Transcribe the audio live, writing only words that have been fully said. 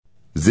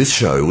This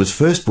show was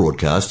first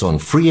broadcast on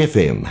Free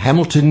FM,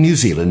 Hamilton, New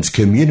Zealand's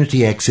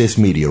community access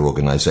media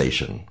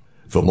organisation.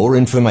 For more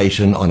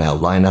information on our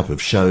lineup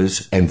of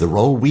shows and the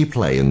role we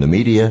play in the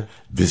media,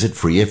 visit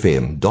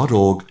freefm.org.nz.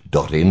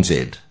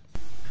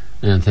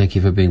 And thank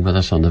you for being with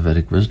us on the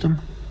Vedic Wisdom.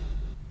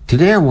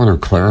 Today I want to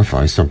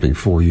clarify something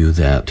for you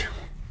that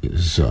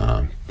is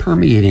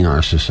permeating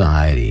our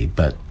society,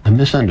 but a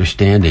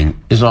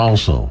misunderstanding is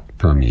also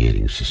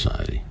permeating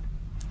society.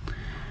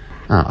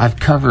 I've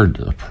covered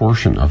a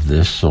portion of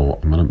this, so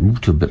I'm going to move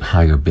to a bit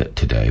higher bit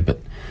today, but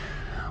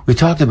we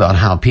talked about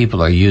how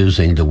people are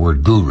using the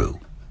word guru.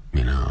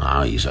 You know,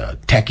 how he's a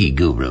techie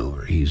guru,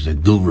 or he's a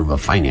guru of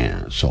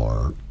finance,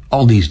 or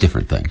all these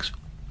different things.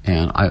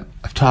 And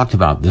I've talked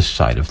about this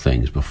side of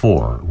things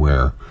before,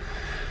 where,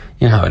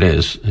 you know how it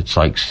is, it's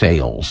like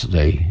sales.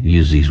 They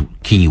use these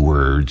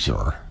keywords,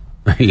 or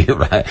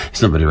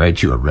somebody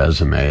writes you a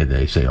resume,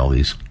 they say all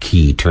these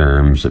key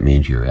terms that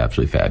means you're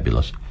absolutely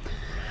fabulous.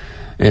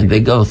 And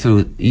they go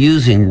through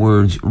using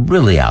words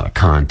really out of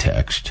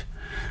context.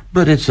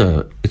 But it's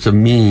a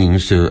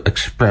means to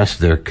express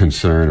their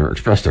concern or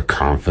express their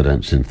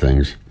confidence in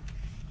things.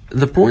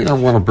 The point I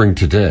want to bring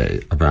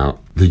today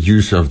about the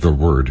use of the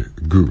word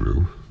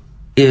guru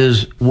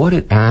is what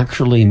it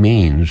actually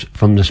means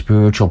from the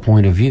spiritual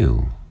point of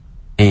view,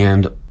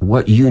 and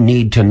what you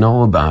need to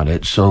know about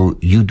it so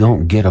you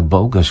don't get a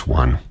bogus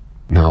one.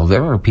 Now,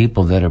 there are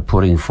people that are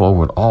putting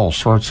forward all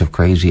sorts of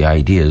crazy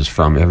ideas,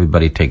 from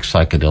everybody takes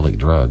psychedelic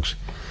drugs,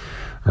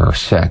 or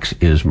sex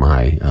is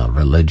my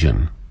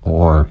religion,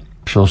 or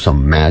show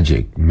some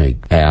magic, make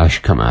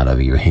ash come out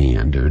of your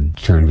hand, or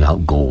turn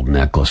out gold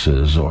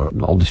necklaces, or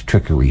all this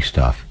trickery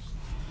stuff.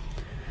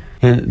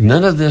 And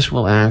none of this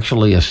will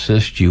actually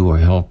assist you or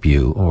help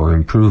you or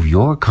improve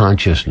your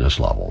consciousness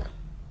level.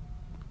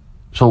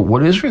 So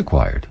what is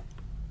required?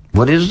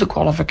 What is the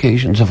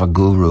qualifications of a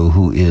guru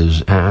who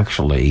is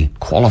actually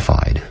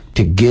qualified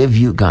to give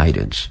you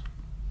guidance?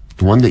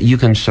 One that you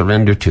can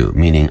surrender to,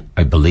 meaning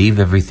I believe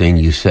everything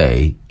you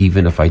say,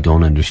 even if I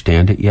don't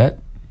understand it yet.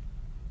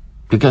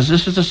 Because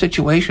this is a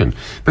situation,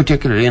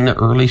 particularly in the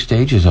early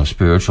stages of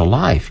spiritual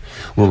life,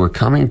 where we're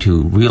coming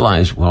to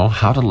realize, well,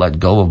 how to let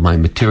go of my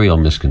material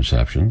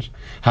misconceptions,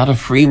 how to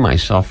free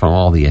myself from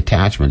all the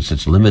attachments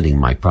that's limiting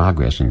my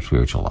progress in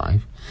spiritual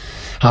life.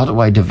 How do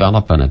I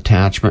develop an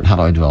attachment? How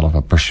do I develop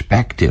a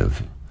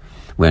perspective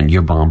when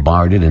you're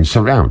bombarded and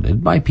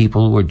surrounded by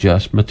people who are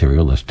just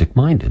materialistic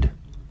minded?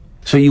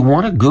 So you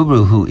want a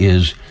guru who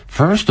is,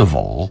 first of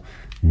all,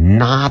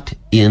 not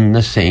in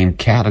the same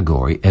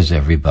category as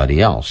everybody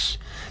else.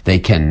 They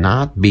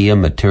cannot be a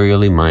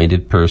materially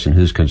minded person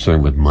who's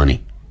concerned with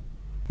money.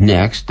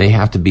 Next, they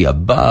have to be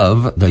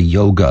above the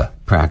yoga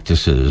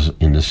practices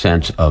in the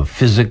sense of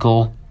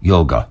physical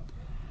yoga.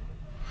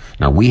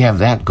 Now, we have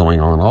that going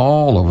on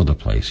all over the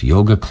place.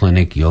 Yoga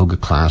clinic, yoga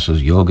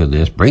classes, yoga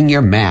this. Bring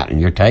your mat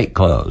and your tight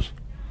clothes.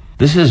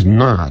 This is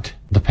not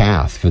the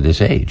path for this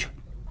age.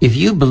 If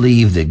you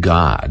believe that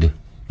God,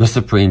 the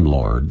Supreme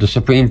Lord, the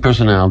Supreme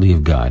Personality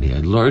of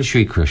Godhead, Lord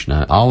Sri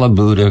Krishna, Allah,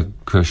 Buddha,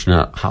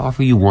 Krishna,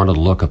 however you want to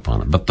look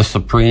upon it, but the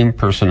Supreme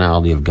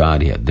Personality of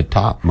Godhead, the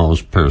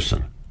topmost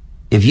person,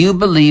 if you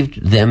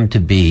believed them to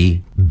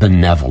be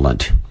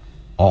benevolent,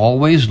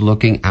 always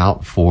looking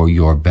out for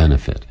your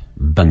benefit,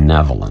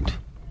 benevolent.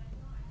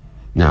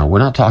 Now, we're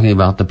not talking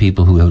about the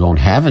people who don't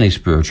have any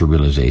spiritual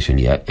realization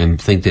yet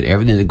and think that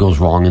everything that goes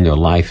wrong in their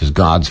life is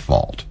God's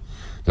fault.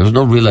 There's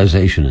no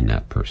realization in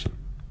that person.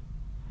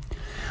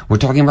 We're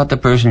talking about the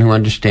person who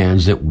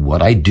understands that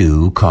what I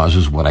do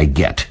causes what I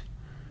get,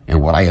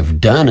 and what I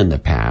have done in the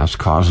past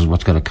causes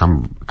what's going to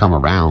come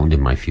around in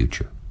my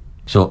future.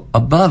 So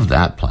above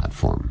that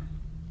platform,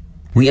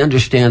 we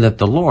understand that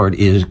the Lord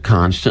is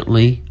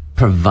constantly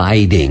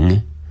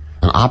providing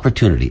an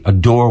opportunity, a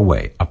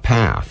doorway, a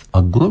path,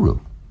 a guru,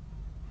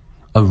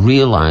 a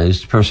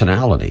realized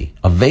personality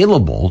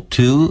available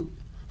to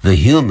the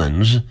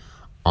humans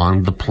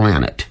on the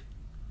planet,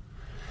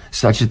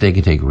 such that they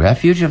can take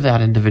refuge of that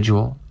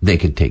individual, they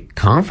can take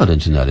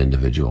confidence in that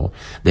individual,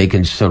 they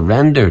can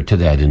surrender to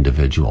that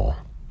individual.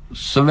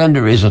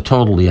 Surrender is a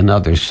totally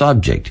another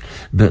subject,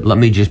 but let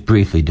me just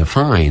briefly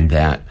define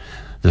that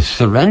the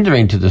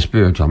surrendering to the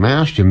spiritual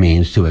master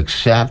means to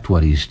accept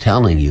what he's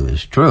telling you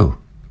is true.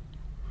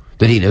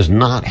 That he does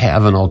not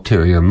have an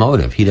ulterior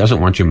motive. He doesn't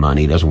want your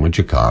money, he doesn't want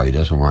your car, he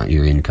doesn't want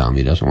your income,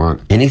 he doesn't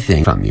want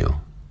anything from you.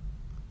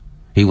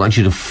 He wants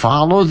you to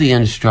follow the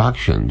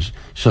instructions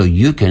so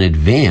you can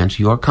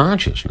advance your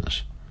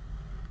consciousness.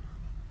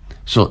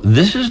 So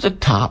this is the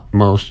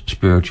topmost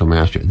spiritual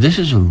master. This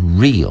is a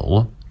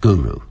real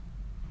guru.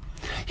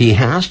 He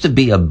has to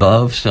be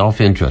above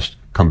self-interest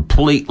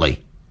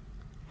completely.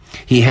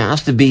 He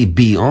has to be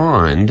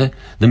beyond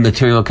the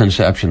material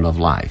conception of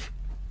life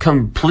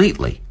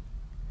completely.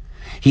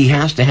 He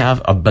has to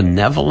have a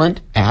benevolent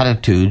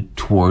attitude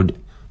toward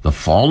the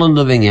fallen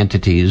living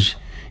entities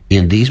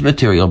in these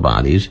material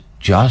bodies,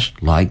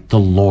 just like the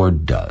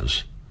Lord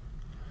does.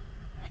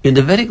 In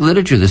the Vedic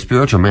literature, the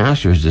spiritual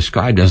master is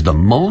described as the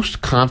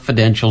most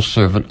confidential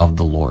servant of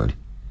the Lord.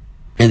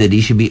 and that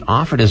he should be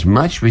offered as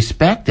much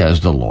respect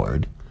as the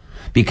Lord,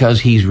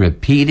 because he's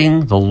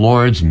repeating the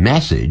Lord's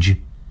message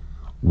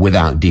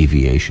without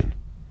deviation.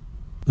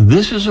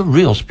 This is a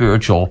real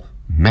spiritual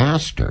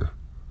master.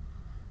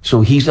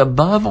 So he's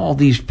above all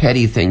these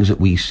petty things that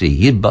we see.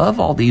 He's above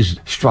all these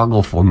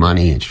struggle for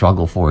money and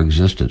struggle for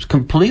existence.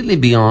 Completely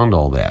beyond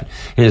all that.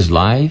 His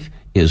life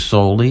is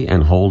solely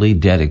and wholly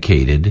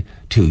dedicated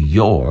to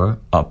your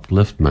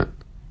upliftment.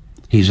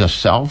 He's a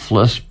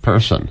selfless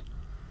person.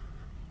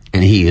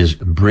 And he is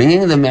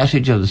bringing the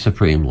message of the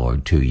Supreme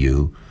Lord to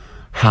you,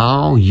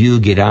 how you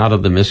get out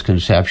of the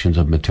misconceptions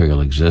of material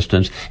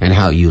existence and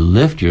how you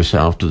lift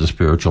yourself to the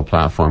spiritual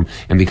platform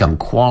and become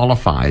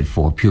qualified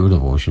for pure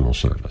devotional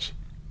service.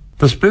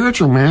 The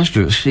spiritual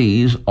master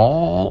sees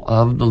all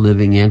of the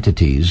living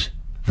entities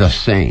the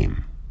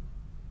same.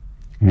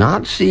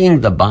 Not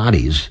seeing the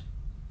bodies,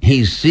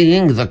 he's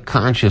seeing the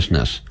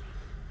consciousness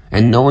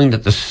and knowing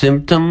that the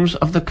symptoms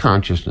of the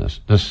consciousness,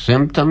 the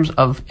symptoms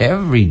of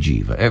every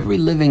jiva, every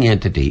living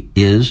entity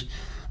is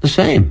the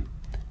same.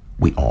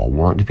 We all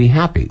want to be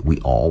happy. We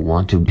all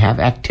want to have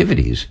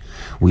activities.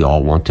 We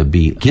all want to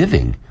be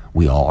giving.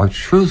 We all are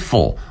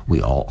truthful.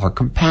 We all are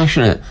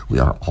compassionate. We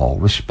are all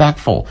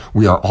respectful.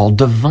 We are all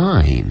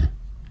divine.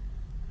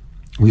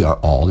 We are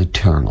all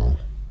eternal.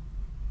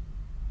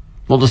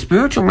 Well, the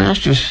spiritual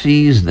master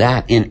sees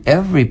that in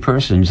every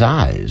person's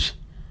eyes.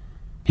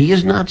 He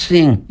is not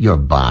seeing your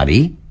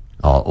body,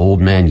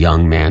 old man,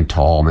 young man,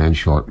 tall man,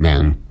 short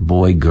man,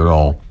 boy,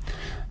 girl.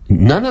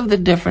 None of the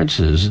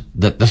differences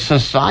that the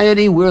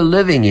society we're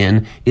living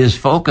in is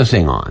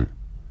focusing on.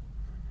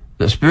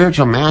 The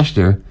spiritual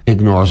master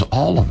ignores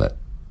all of it.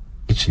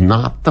 It's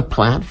not the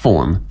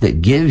platform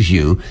that gives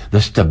you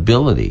the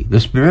stability, the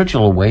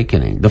spiritual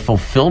awakening, the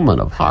fulfillment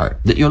of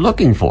heart that you're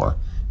looking for.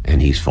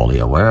 And he's fully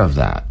aware of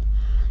that.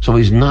 So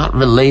he's not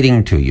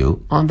relating to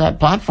you on that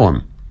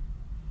platform.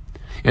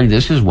 And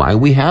this is why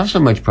we have so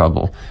much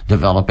trouble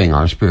developing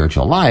our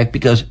spiritual life,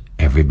 because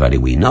everybody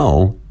we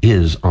know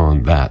is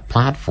on that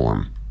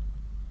platform.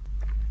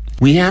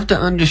 We have to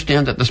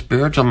understand that the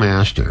spiritual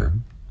master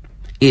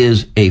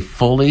is a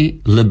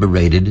fully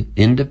liberated,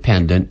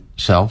 independent,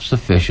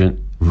 self-sufficient,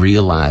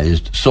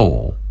 realized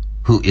soul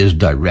who is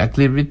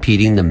directly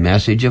repeating the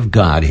message of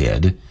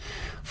Godhead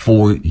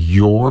for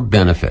your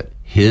benefit.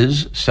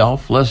 His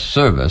selfless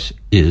service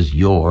is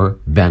your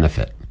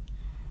benefit.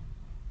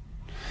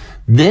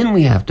 Then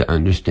we have to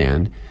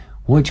understand,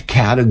 which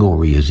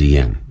category is he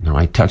in? Now,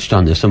 I touched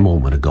on this a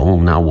moment ago,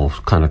 and now we'll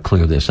kind of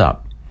clear this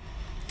up.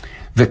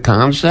 The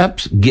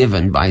concepts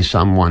given by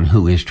someone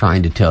who is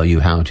trying to tell you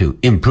how to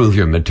improve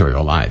your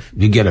material life,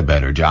 to get a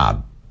better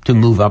job, to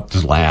move up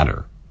the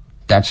ladder,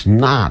 that's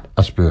not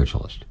a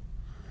spiritualist.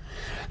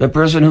 The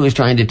person who is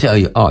trying to tell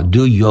you,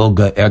 do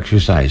yoga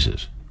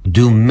exercises,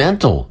 do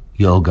mental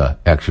yoga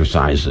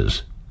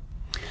exercises,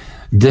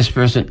 this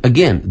person,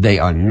 again, they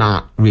are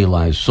not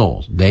realized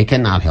souls. They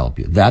cannot help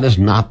you. That is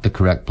not the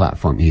correct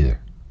platform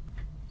either.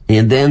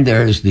 And then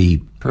there's the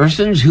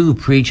persons who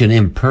preach an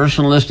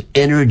impersonalist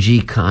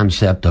energy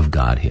concept of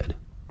Godhead.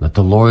 That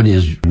the Lord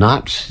is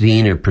not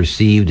seen or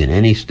perceived in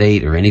any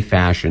state or any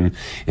fashion,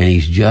 and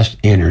he's just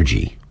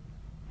energy.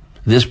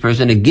 This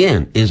person,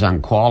 again, is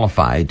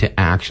unqualified to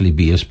actually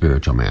be a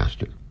spiritual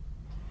master.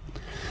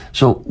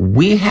 So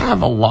we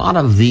have a lot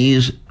of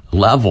these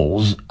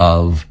levels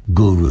of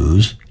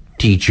gurus,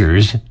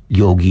 teachers,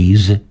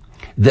 yogis,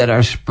 that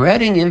are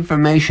spreading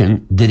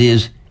information that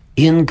is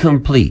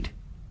incomplete.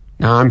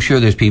 Now, I'm sure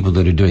there's people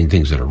that are doing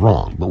things that are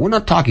wrong, but we're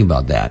not talking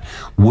about that.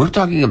 We're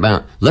talking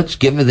about, let's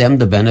give them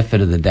the benefit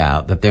of the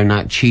doubt that they're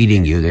not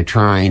cheating you. They're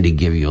trying to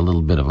give you a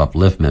little bit of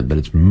upliftment, but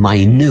it's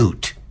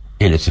minute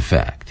in its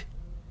effect.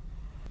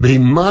 But he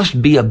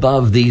must be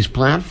above these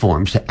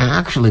platforms to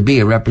actually be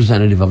a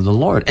representative of the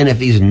Lord. And if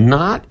he's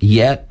not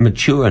yet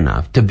mature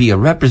enough to be a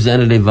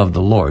representative of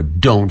the Lord,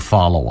 don't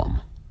follow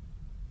him.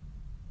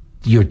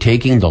 You're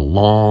taking the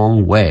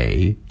long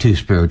way to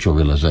spiritual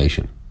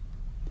realization.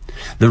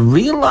 The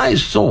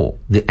realized soul,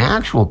 the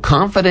actual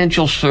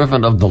confidential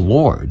servant of the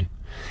Lord,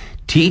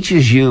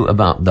 teaches you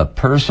about the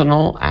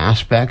personal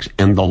aspects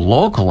and the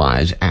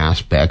localized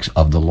aspects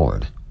of the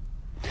Lord,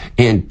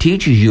 and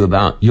teaches you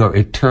about your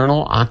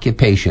eternal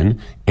occupation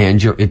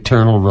and your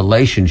eternal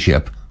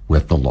relationship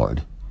with the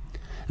Lord.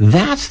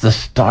 That's the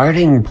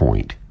starting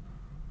point.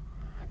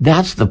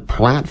 That's the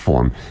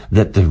platform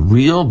that the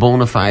real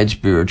bona fide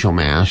spiritual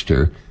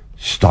master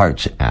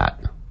starts at.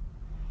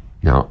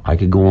 Now, I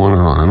could go on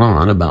and on and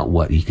on about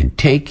what he can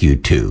take you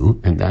to,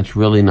 and that's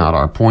really not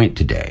our point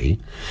today.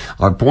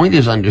 Our point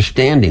is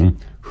understanding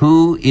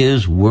who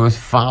is worth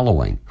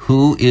following,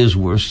 who is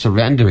worth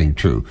surrendering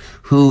to,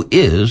 who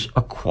is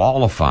a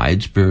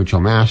qualified spiritual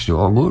master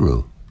or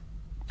guru.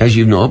 As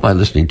you know by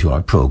listening to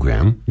our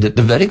program, that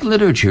the Vedic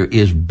literature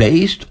is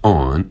based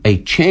on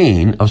a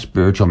chain of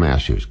spiritual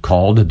masters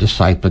called a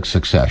disciplic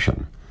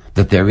succession.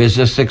 That there is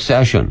a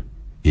succession.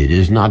 It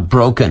is not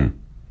broken.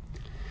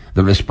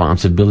 The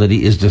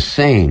responsibility is the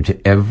same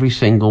to every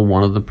single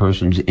one of the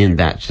persons in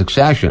that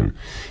succession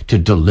to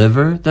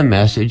deliver the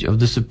message of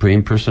the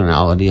Supreme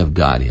Personality of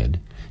Godhead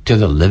to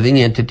the living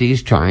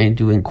entities trying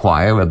to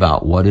inquire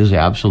about what is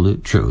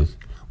absolute truth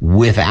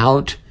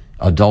without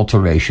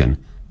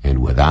adulteration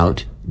and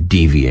without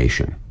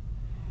deviation.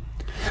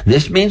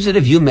 This means that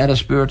if you met a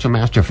spiritual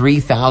master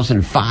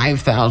 3,000,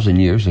 5,000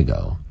 years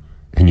ago,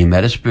 and you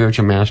met a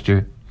spiritual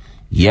master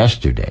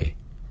yesterday,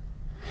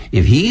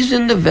 if he's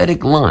in the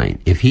Vedic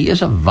line, if he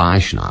is a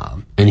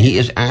Vaishnav, and he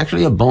is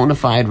actually a bona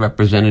fide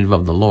representative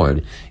of the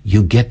Lord,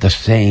 you get the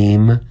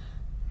same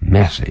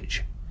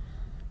message.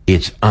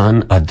 It's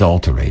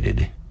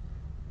unadulterated.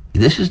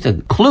 This is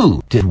the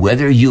clue to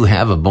whether you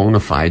have a bona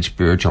fide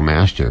spiritual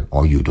master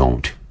or you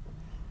don't.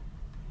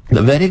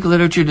 The Vedic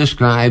literature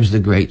describes the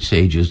great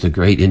sages, the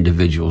great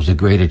individuals, the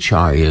great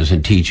acharyas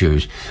and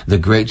teachers, the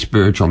great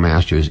spiritual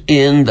masters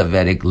in the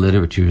Vedic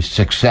literature's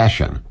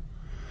succession,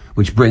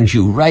 which brings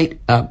you right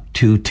up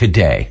to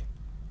today.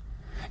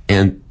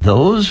 And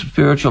those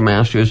spiritual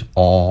masters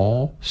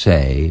all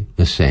say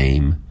the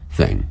same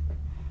thing.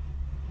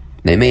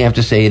 They may have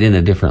to say it in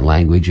a different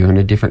language or in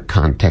a different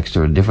context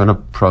or a different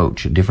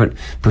approach, a different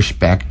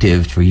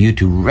perspective for you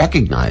to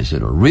recognize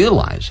it or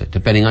realize it,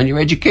 depending on your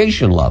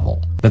education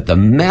level. But the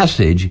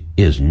message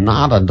is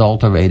not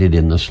adulterated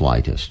in the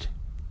slightest.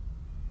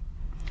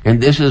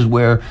 And this is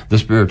where the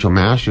spiritual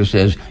master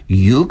says,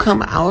 you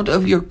come out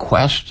of your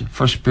quest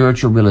for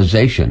spiritual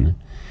realization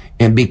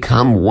and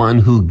become one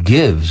who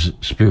gives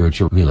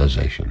spiritual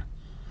realization.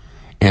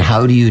 And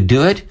how do you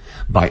do it?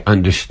 By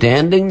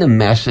understanding the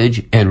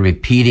message and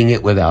repeating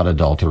it without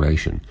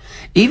adulteration.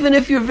 Even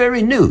if you're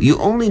very new, you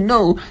only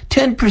know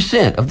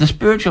 10% of the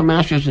spiritual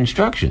master's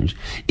instructions.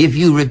 If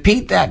you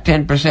repeat that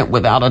 10%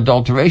 without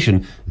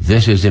adulteration,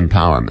 this is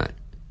empowerment.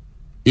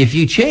 If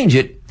you change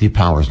it, the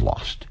power's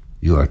lost.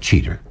 You're a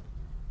cheater.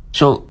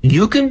 So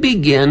you can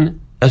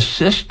begin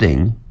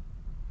assisting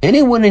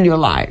anyone in your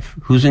life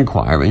who's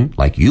inquiring,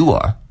 like you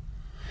are,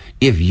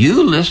 if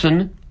you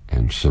listen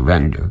and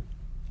surrender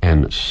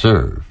and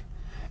serve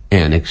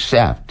and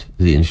accept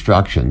the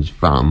instructions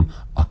from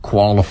a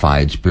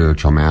qualified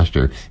spiritual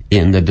master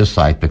in the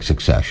disciplic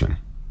succession.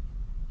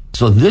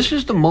 So this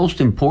is the most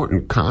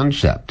important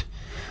concept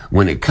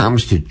when it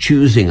comes to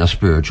choosing a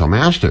spiritual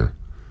master.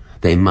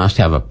 They must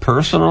have a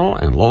personal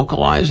and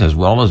localized as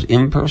well as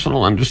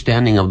impersonal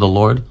understanding of the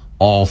Lord,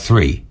 all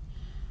three.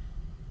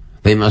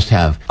 They must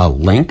have a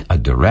link, a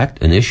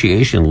direct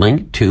initiation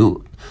link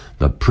to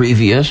the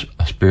previous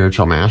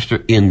spiritual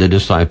master in the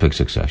disciplic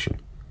succession.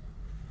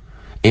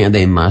 And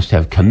they must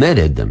have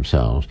committed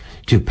themselves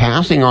to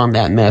passing on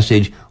that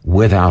message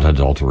without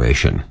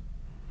adulteration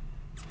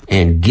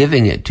and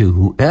giving it to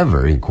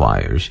whoever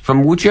inquires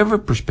from whichever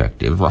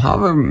perspective or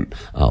however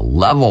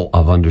level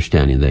of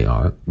understanding they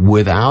are,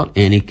 without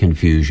any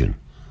confusion,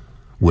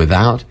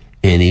 without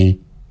any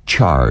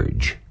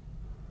charge.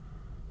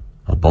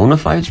 A bona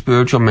fide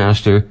spiritual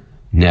master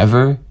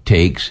never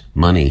takes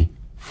money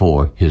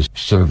for his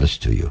service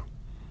to you.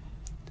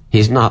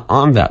 He's not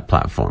on that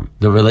platform.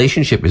 The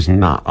relationship is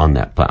not on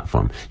that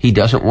platform. He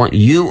doesn't want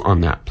you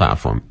on that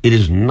platform. It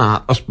is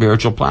not a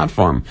spiritual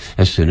platform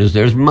as soon as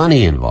there's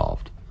money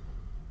involved.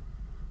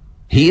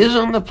 He is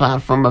on the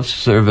platform of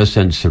service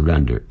and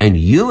surrender, and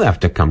you have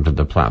to come to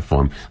the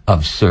platform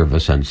of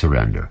service and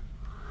surrender.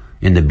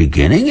 In the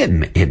beginning,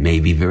 it may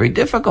be very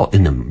difficult.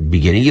 In the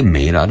beginning, you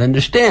may not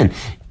understand.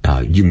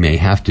 You may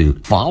have to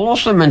follow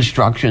some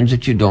instructions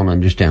that you don't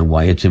understand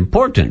why it's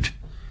important,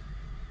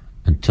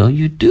 until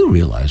you do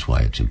realize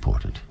why it's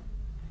important.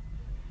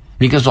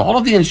 Because all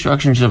of the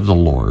instructions of the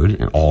Lord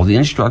and all the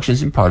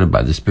instructions imparted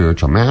by the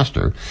spiritual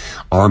master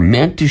are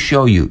meant to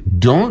show you,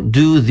 don't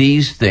do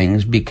these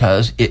things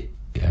because it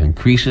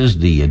increases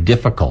the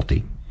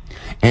difficulty,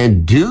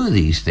 and do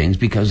these things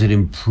because it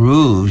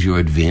improves your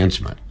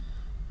advancement.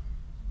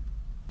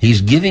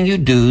 He's giving you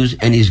do's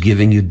and he's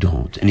giving you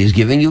don'ts, and he's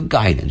giving you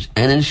guidance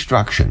and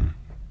instruction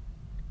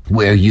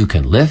where you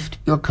can lift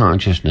your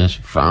consciousness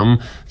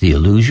from the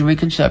illusory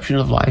conception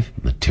of life,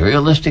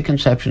 materialistic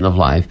conception of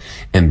life,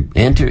 and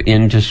enter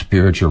into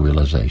spiritual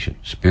realization,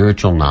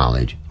 spiritual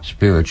knowledge,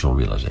 spiritual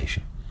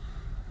realization.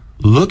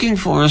 Looking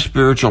for a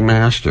spiritual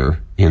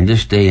master in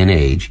this day and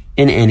age,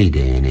 in any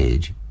day and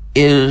age,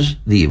 is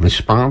the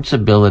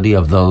responsibility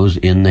of those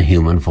in the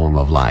human form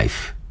of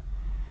life.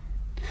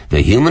 The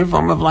human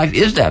form of life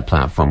is that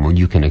platform where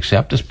you can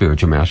accept a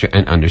spiritual master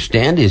and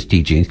understand his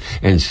teachings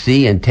and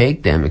see and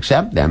take them,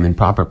 accept them in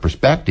proper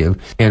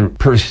perspective, and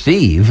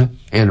perceive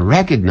and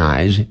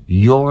recognize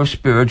your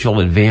spiritual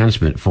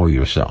advancement for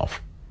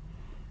yourself.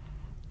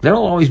 There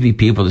will always be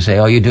people that say,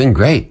 oh, you're doing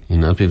great.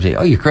 And those people say,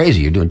 oh, you're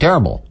crazy, you're doing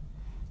terrible.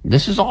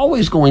 This is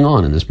always going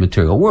on in this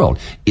material world.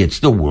 It's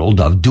the world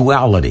of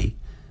duality.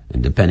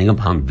 And depending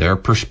upon their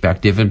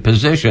perspective and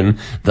position,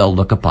 they'll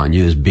look upon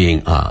you as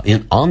being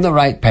on the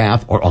right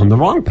path or on the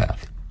wrong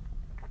path.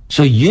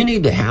 So you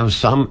need to have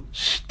some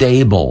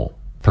stable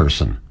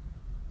person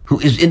who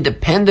is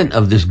independent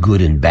of this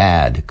good and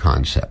bad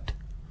concept,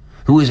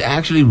 who is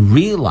actually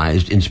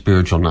realized in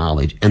spiritual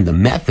knowledge and the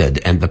method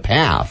and the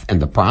path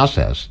and the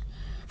process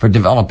for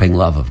developing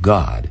love of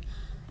God.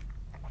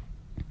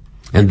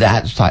 And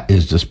that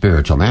is the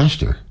spiritual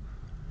master.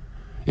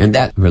 And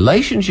that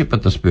relationship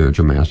with the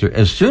spiritual master,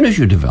 as soon as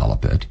you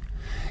develop it,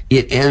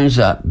 it ends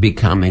up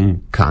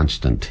becoming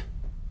constant.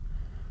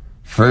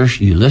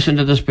 First, you listen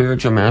to the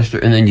spiritual master,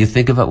 and then you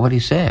think about what he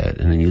said.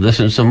 And then you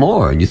listen some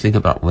more, and you think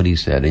about what he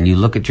said. And you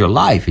look at your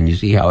life, and you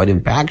see how it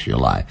impacts your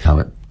life, how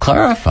it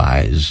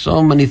clarifies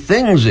so many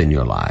things in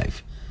your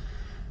life.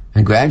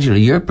 And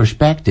gradually, your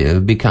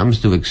perspective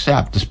becomes to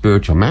accept the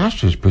spiritual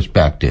master's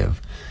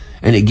perspective.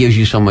 And it gives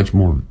you so much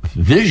more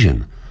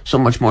vision, so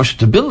much more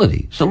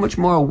stability, so much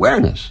more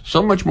awareness,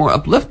 so much more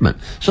upliftment,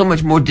 so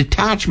much more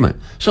detachment,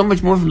 so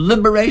much more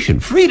liberation,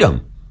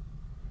 freedom.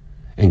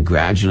 And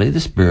gradually the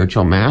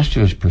spiritual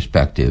master's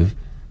perspective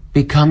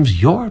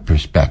becomes your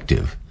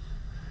perspective.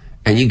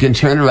 And you can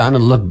turn around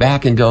and look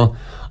back and go,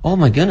 oh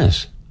my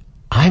goodness,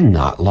 I'm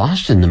not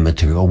lost in the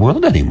material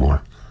world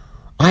anymore.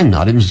 I'm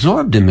not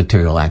absorbed in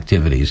material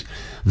activities.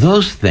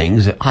 Those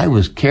things that I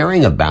was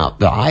caring about,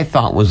 that I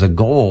thought was a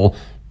goal,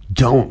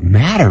 don't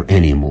matter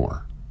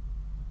anymore.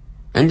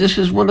 And this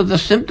is one of the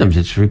symptoms.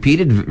 It's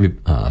repeated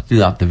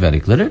throughout the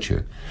Vedic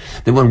literature.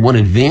 That when one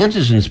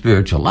advances in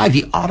spiritual life,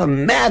 he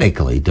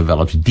automatically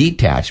develops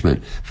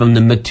detachment from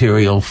the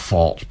material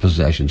false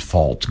possessions,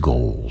 false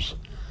goals.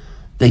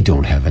 They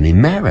don't have any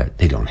merit.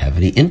 They don't have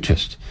any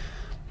interest.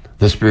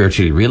 The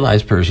spiritually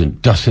realized person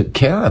doesn't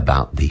care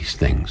about these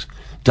things,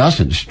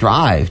 doesn't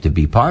strive to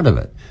be part of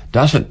it,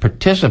 doesn't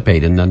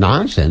participate in the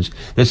nonsense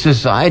that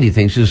society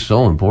thinks is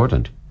so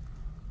important.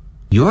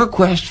 Your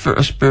quest for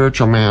a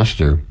spiritual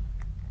master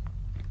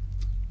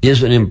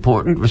is an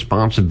important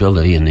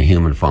responsibility in the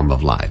human form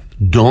of life.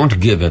 Don't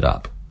give it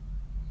up.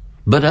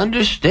 But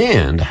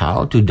understand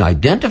how to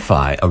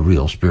identify a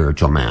real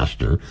spiritual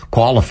master,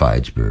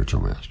 qualified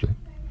spiritual master,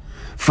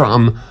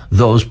 from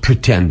those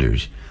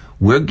pretenders.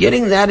 We're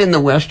getting that in the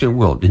Western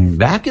world. And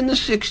back in the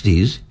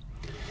 60s,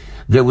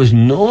 there was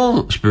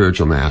no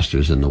spiritual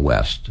masters in the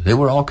West. They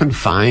were all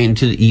confined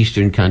to the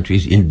Eastern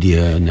countries,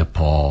 India,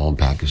 Nepal,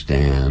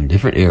 Pakistan,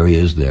 different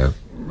areas there,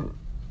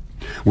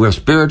 where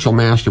spiritual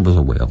master was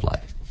a way of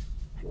life.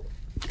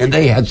 And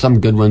they had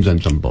some good ones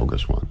and some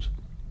bogus ones.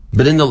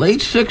 But in the late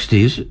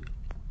 60s,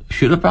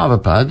 Srila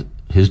Prabhupada,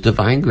 His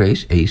Divine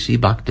Grace, A.C.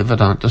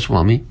 Bhaktivedanta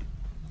Swami,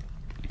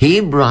 he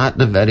brought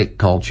the Vedic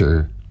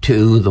culture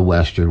to the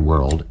Western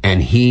world,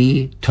 and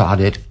he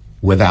taught it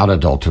without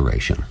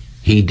adulteration.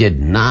 He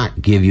did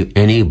not give you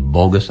any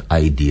bogus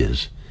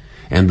ideas.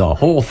 And the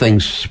whole thing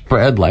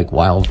spread like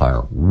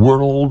wildfire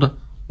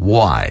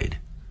worldwide.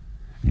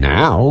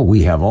 Now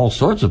we have all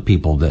sorts of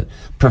people that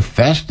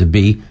profess to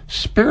be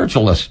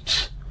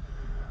spiritualists.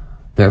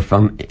 They're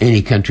from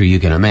any country you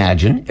can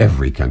imagine,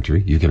 every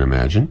country you can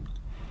imagine.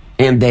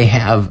 And they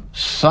have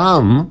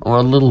some or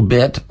a little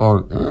bit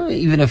or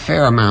even a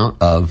fair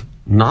amount of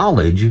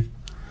knowledge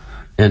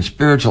and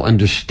spiritual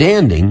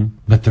understanding,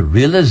 but the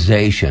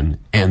realization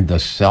and the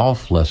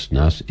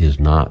selflessness is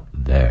not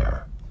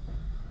there.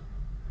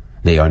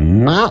 They are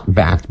not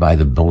backed by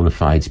the bona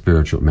fide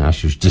spiritual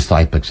master's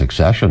disciplic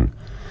succession.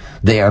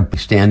 They are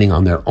standing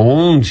on their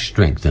own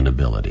strength and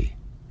ability.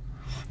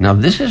 Now,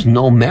 this is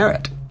no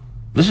merit.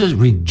 This is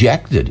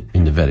rejected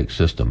in the Vedic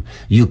system.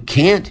 You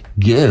can't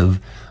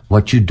give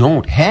what you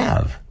don't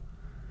have.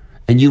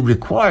 And you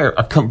require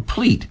a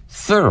complete,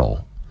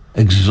 thorough,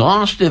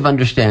 exhaustive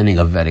understanding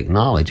of Vedic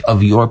knowledge,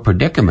 of your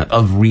predicament,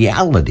 of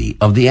reality,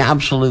 of the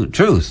absolute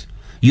truth.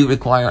 You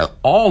require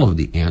all of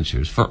the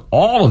answers for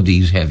all of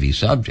these heavy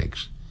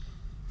subjects.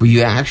 But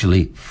you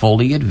actually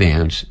fully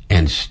advance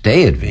and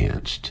stay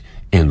advanced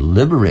and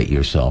liberate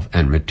yourself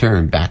and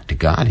return back to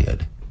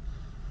Godhead.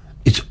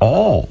 It's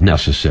all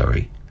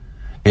necessary.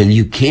 And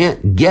you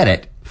can't get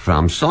it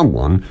from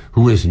someone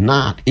who is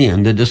not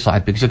in the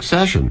disciplic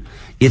succession.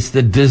 It's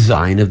the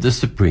design of the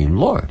Supreme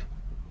Lord.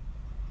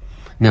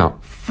 Now,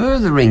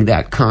 furthering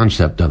that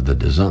concept of the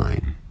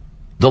design,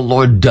 the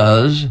Lord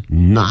does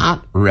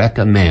not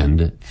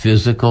recommend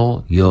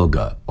physical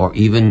yoga or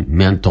even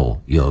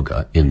mental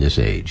yoga in this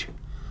age.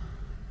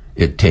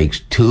 It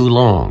takes too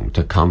long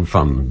to come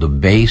from the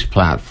base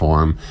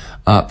platform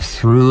up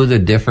through the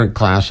different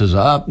classes,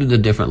 up to the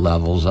different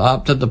levels,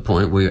 up to the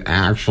point where you're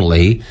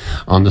actually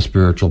on the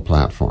spiritual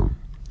platform.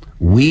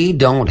 We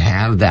don't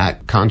have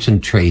that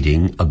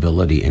concentrating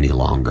ability any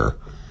longer.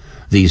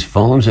 These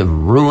phones have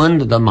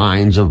ruined the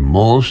minds of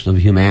most of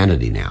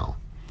humanity now.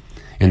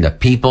 And the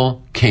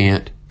people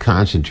can't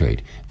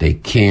concentrate. They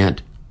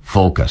can't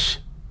focus.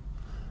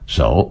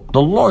 So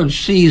the Lord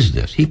sees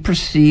this. He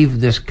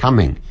perceived this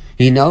coming.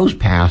 He knows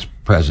past,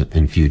 present,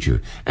 and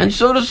future. And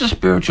so does the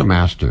spiritual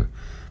master.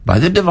 By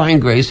the divine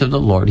grace of the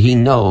Lord, he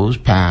knows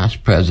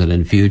past, present,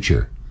 and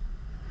future.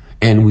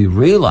 And we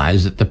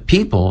realize that the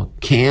people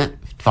can't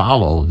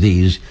follow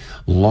these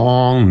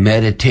long,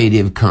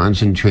 meditative,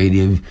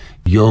 concentrative,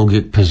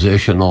 yogic,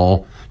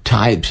 positional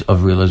types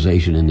of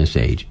realization in this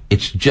age.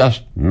 It's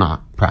just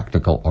not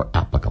practical or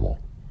applicable.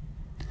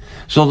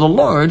 So the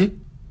Lord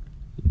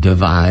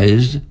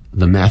devised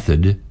the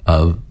method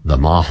of the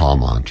Maha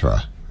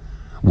Mantra,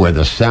 where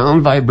the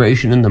sound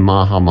vibration in the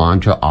Maha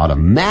Mantra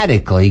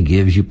automatically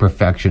gives you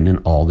perfection in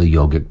all the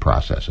yogic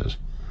processes.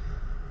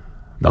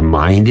 The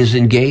mind is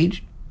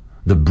engaged,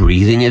 The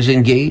breathing is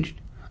engaged.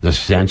 The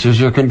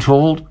senses are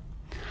controlled.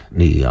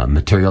 The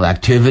material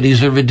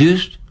activities are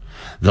reduced.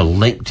 The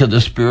link to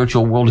the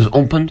spiritual world is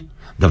opened.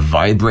 The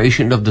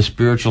vibration of the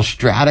spiritual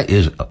strata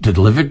is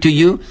delivered to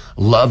you.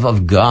 Love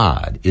of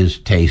God is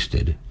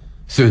tasted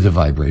through the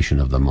vibration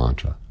of the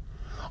mantra.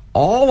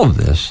 All of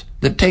this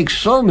that takes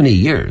so many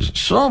years,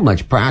 so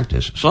much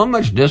practice, so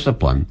much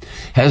discipline,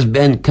 has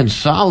been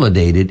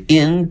consolidated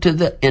into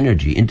the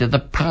energy, into the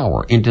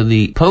power, into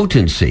the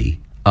potency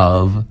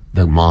of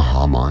the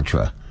Maha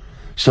Mantra,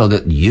 so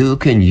that you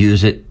can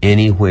use it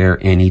anywhere,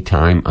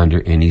 anytime,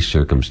 under any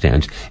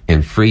circumstance,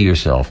 and free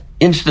yourself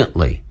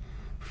instantly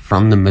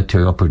from the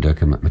material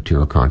predicament,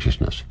 material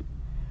consciousness.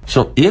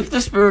 So if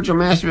the spiritual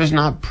master is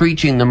not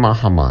preaching the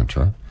Maha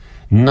Mantra,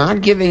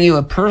 not giving you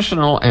a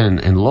personal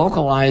and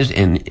localized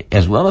and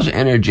as well as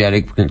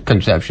energetic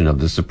conception of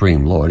the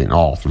Supreme Lord in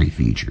all three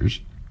features,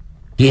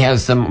 he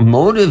has some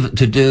motive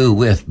to do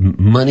with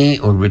money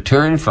or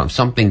return from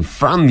something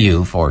from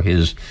you for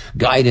his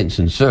guidance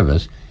and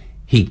service,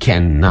 he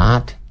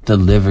cannot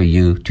deliver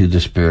you to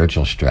the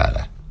spiritual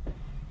strata.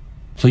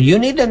 So you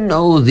need to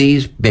know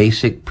these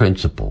basic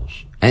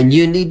principles, and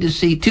you need to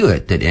see to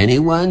it that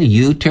anyone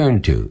you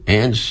turn to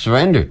and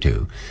surrender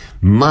to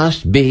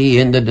must be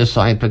in the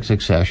disciplic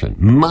succession,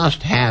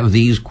 must have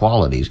these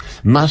qualities,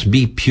 must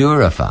be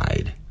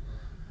purified,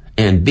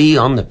 and be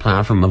on the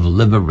platform of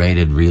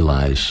liberated,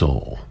 realized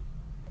soul.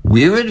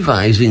 We're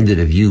advising that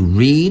if you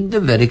read the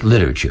Vedic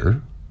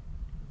literature,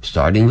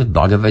 starting with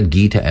Bhagavad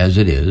Gita as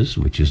it is,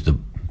 which is the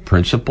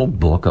principal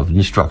book of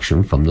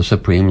instruction from the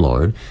Supreme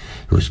Lord,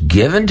 who is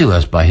given to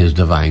us by His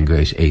Divine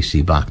Grace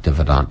A.C.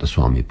 Bhaktivedanta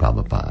Swami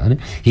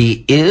Prabhupada.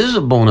 He is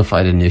a bona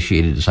fide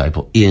initiated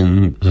disciple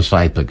in the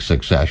disciplic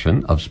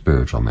succession of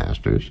spiritual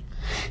masters.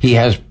 He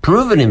has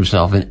proven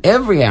himself in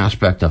every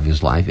aspect of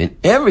his life, in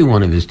every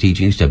one of his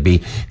teachings, to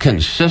be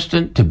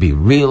consistent, to be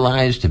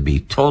realized, to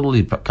be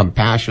totally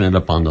compassionate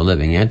upon the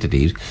living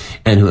entities,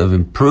 and who have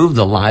improved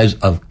the lives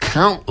of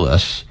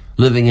countless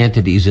living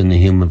entities in the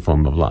human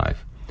form of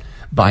life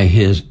by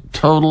his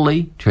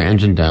totally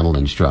transcendental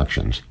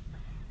instructions.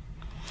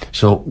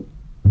 So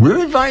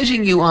we're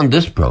advising you on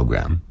this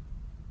program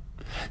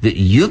that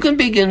you can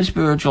begin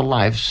spiritual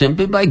life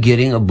simply by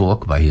getting a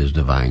book by His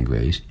Divine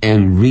Grace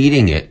and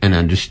reading it and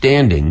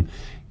understanding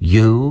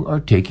you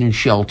are taking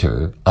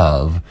shelter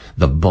of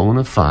the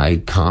bona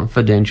fide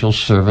confidential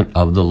servant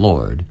of the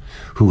Lord,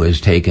 who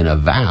has taken a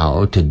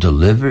vow to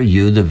deliver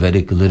you the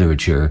Vedic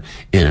literature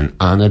in an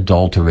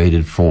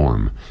unadulterated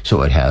form,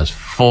 so it has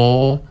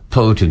full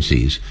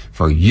potencies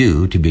for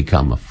you to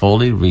become a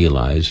fully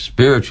realized,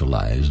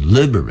 spiritualized,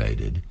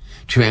 liberated,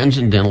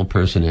 transcendental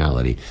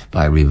personality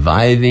by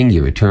reviving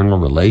your eternal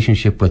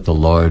relationship with the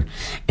Lord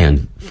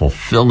and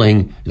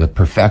fulfilling the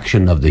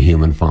perfection of the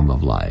human form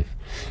of life.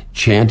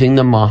 Chanting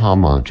the Maha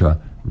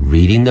Mantra,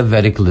 reading the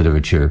Vedic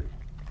literature,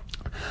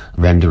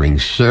 rendering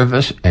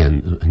service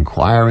and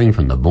inquiring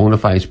from the bona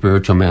fide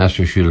spiritual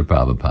master Srila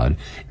Prabhupada,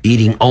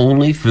 eating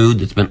only food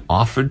that's been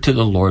offered to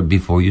the Lord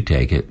before you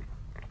take it,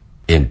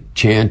 and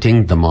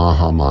chanting the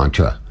Maha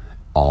Mantra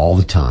all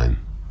the time.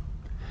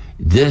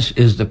 This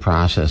is the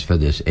process for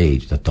this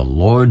age that the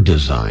Lord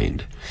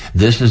designed.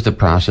 This is the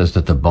process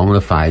that the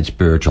bona fide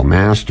spiritual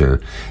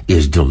master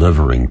is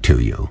delivering to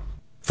you.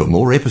 For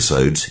more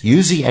episodes,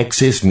 use the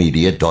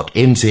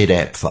accessmedia.nz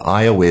app for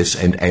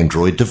iOS and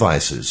Android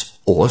devices,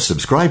 or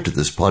subscribe to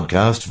this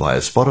podcast via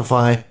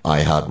Spotify,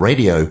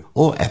 iHeartRadio,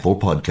 or Apple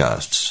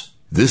Podcasts.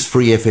 This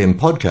Free FM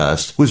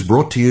podcast was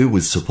brought to you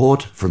with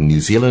support from New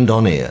Zealand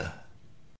On Air.